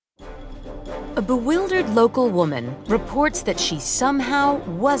A bewildered local woman reports that she somehow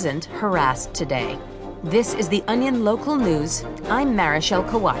wasn't harassed today. This is the Onion Local News. I'm Marichelle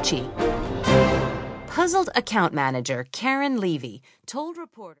Kawachi. Puzzled account manager Karen Levy told reporters